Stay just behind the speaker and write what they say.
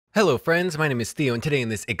Hello friends, my name is Theo, and today in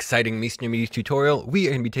this exciting Meester Media tutorial, we are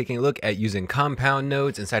going to be taking a look at using compound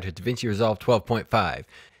nodes inside of Davinci Resolve 12.5.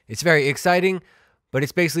 It's very exciting, but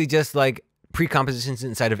it's basically just like pre-compositions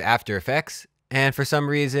inside of After Effects, and for some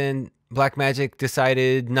reason, Blackmagic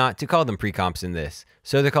decided not to call them pre-comps in this,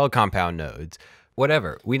 so they're called compound nodes.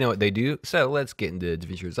 Whatever, we know what they do, so let's get into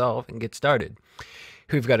Davinci Resolve and get started.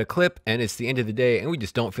 We've got a clip, and it's the end of the day, and we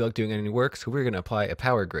just don't feel like doing any work, so we're going to apply a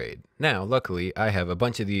power grade. Now, luckily, I have a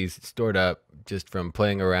bunch of these stored up just from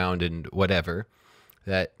playing around and whatever,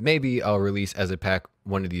 that maybe I'll release as a pack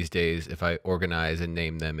one of these days if I organize and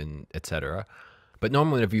name them and etc. But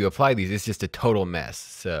normally if you apply these, it's just a total mess,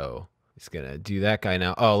 so just going to do that guy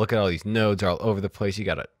now. Oh, look at all these nodes are all over the place. You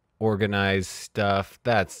got to organize stuff.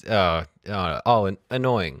 That's all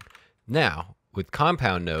annoying. Now, with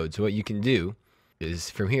compound nodes, what you can do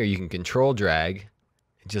is from here you can control drag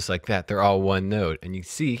just like that. They're all one node, and you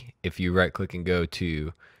see if you right click and go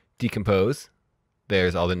to decompose,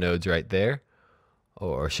 there's all the nodes right there,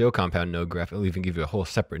 or show compound node graph. It'll even give you a whole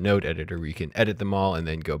separate node editor where you can edit them all and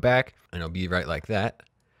then go back, and it'll be right like that.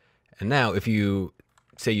 And now if you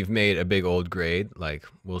say you've made a big old grade, like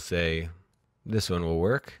we'll say this one will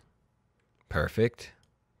work perfect.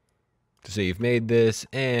 So say you've made this,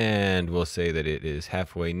 and we'll say that it is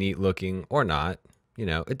halfway neat looking or not. You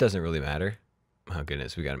know, it doesn't really matter. Oh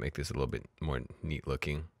goodness, we got to make this a little bit more neat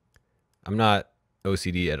looking. I'm not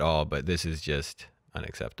OCD at all, but this is just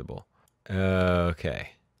unacceptable.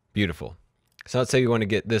 Okay, beautiful. So let's say we want to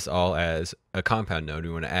get this all as a compound node.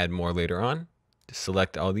 We want to add more later on. Just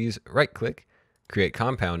select all these, right click, create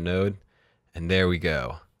compound node, and there we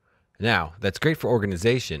go. Now, that's great for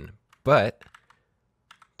organization, but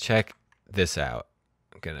check this out.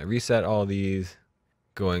 I'm going to reset all these,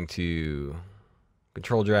 going to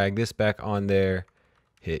control drag this back on there,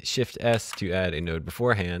 hit Shift S to add a node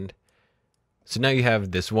beforehand. So now you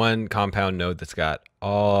have this one compound node that's got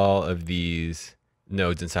all of these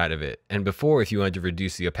nodes inside of it. And before, if you wanted to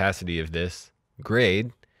reduce the opacity of this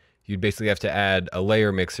grade, you'd basically have to add a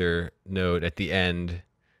layer mixer node at the end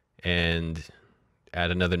and add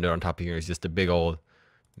another node on top of here. It's just a big old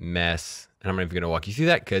mess. And I'm not even going to walk you through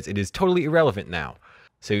that because it is totally irrelevant now.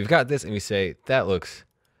 So we've got this and we say, that looks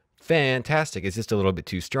fantastic. It's just a little bit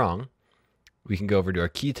too strong. We can go over to our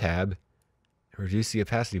key tab and reduce the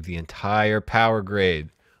opacity of the entire power grade.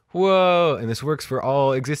 Whoa! And this works for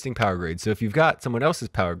all existing power grades. So if you've got someone else's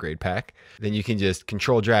power grade pack, then you can just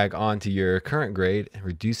control drag onto your current grade and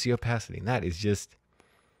reduce the opacity. And that is just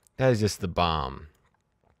the bomb.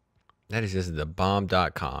 That is just the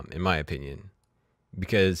bomb.com, in my opinion.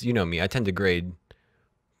 Because you know me, I tend to grade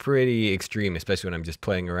pretty extreme, especially when I'm just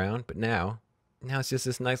playing around. But now it's just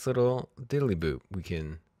this nice little diddly boop. We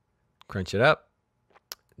can crunch it up,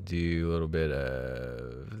 do a little bit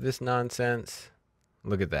of this nonsense.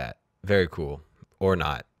 Look at that. Very cool. Or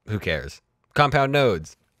not. Who cares? Compound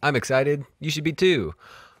nodes. I'm excited. You should be too.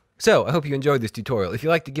 So, I hope you enjoyed this tutorial. If you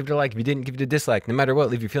liked it, give it a like. If you didn't, give it a dislike. No matter what,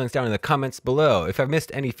 leave your feelings down in the comments below. If I've missed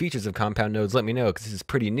any features of compound nodes, let me know, because this is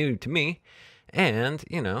pretty new to me. And,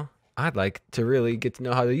 you know, I'd like to really get to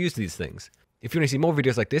know how to use these things. If you want to see more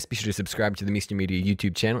videos like this, be sure to subscribe to the Meester Media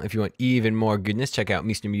YouTube channel. If you want even more goodness, check out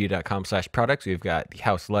meestermedia.com/products. We've got the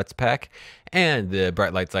House Let's pack and the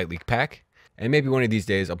Bright Lights Light Leak pack. And maybe one of these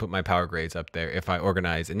days I'll put my power grades up there if I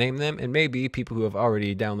organize and name them. And maybe people who have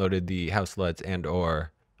already downloaded the House Let's and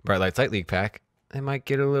or Bright Lights Light Leak pack, they might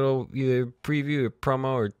get a little either preview or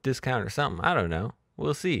promo or discount or something. I don't know.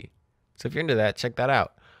 We'll see. So if you're into that, check that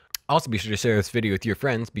out. Also, be sure to share this video with your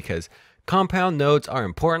friends because compound nodes are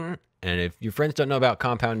important. And if your friends don't know about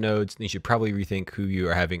compound nodes, then you should probably rethink who you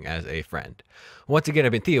are having as a friend. Once again,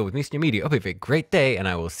 I've been Theo with Meester Media. Hope you have a great day, and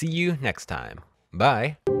I will see you next time.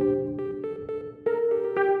 Bye.